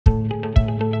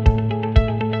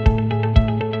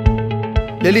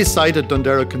Lilly's site at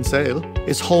Dunderrow Kinsale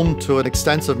is home to an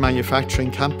extensive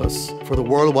manufacturing campus for the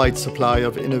worldwide supply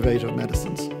of innovative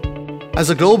medicines.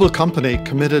 As a global company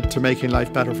committed to making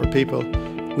life better for people,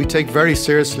 we take very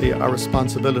seriously our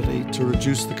responsibility to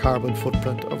reduce the carbon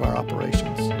footprint of our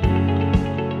operations.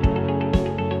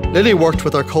 Lilly worked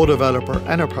with our co-developer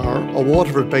Enerpower, a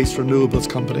Waterford-based renewables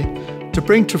company, to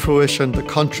bring to fruition the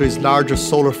country's largest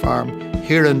solar farm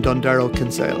here in Dunderrow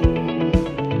Kinsale.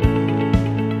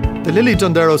 The Lilly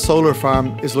Dunderrow Solar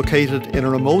Farm is located in a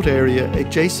remote area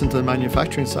adjacent to the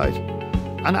manufacturing site,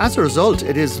 and as a result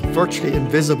it is virtually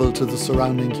invisible to the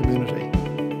surrounding community.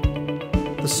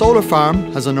 The solar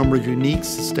farm has a number of unique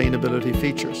sustainability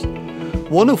features,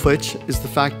 one of which is the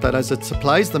fact that as it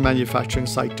supplies the manufacturing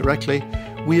site directly,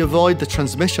 we avoid the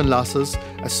transmission losses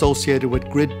associated with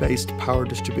grid-based power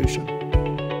distribution.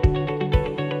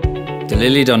 The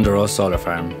Lilly Dunderrow Solar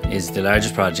Farm is the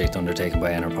largest project undertaken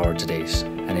by Enerpower to date,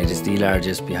 and it is the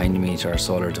largest behind-the-meter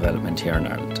solar development here in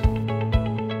Ireland.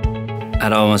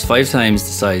 At almost 5 times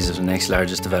the size of the next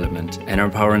largest development,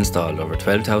 Enerpower installed over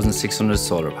 12,600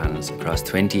 solar panels across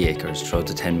 20 acres throughout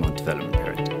the 10-month development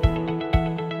period.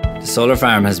 The solar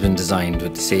farm has been designed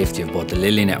with the safety of both the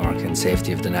Lilly network and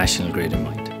safety of the national grid in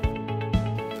mind.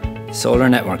 The solar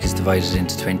network is divided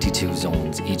into 22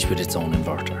 zones, each with its own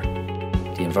inverter.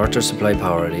 The inverters supply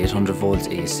power at 800 volts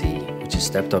AC, which is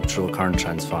stepped up through a current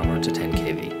transformer to 10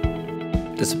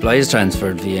 kV. The supply is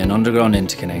transferred via an underground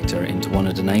interconnector into one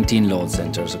of the 19 load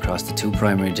centres across the 2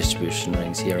 primary distribution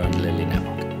rings here on the Lilly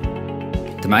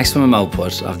network. The maximum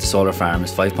output of the solar farm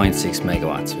is 5.6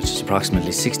 megawatts, which is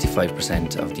approximately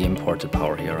 65% of the imported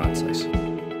power here on site.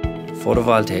 The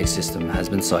photovoltaic system has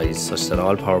been sized such that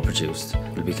all power produced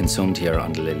will be consumed here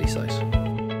on the Lilly site.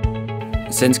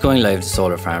 Since going live, the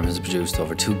solar farm has produced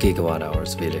over 2 gigawatt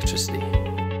hours of electricity.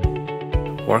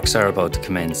 Works are about to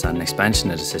commence on an expansion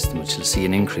of the system which will see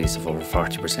an increase of over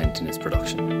 40% in its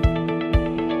production.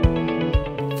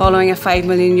 Following a €5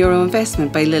 million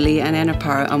investment by Lilly and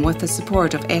Enerpower and with the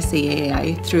support of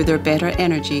SEAI through their Better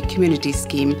Energy Community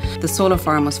Scheme, the solar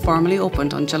farm was formally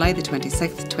opened on July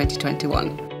 26,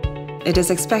 2021. It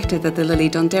is expected that the Lilly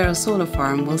Dunderrow Solar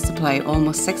Farm will supply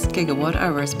almost 6 gigawatt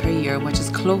hours per year, which is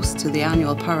close to the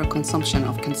annual power consumption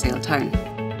of Kinsale Town.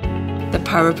 The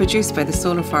power produced by the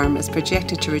solar farm is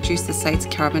projected to reduce the site's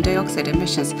carbon dioxide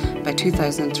emissions by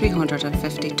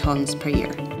 2,350 tonnes per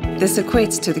year. This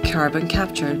equates to the carbon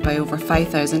captured by over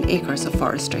 5,000 acres of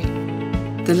forestry.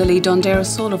 The Lilly Dunderrow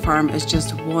Solar Farm is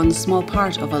just one small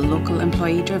part of a local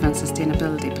employee-driven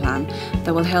sustainability plan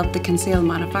that will help the Kinsale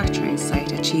manufacturing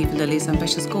site achieve Lilly's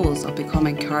ambitious goals of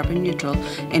becoming carbon neutral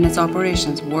in its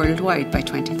operations worldwide by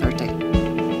 2030.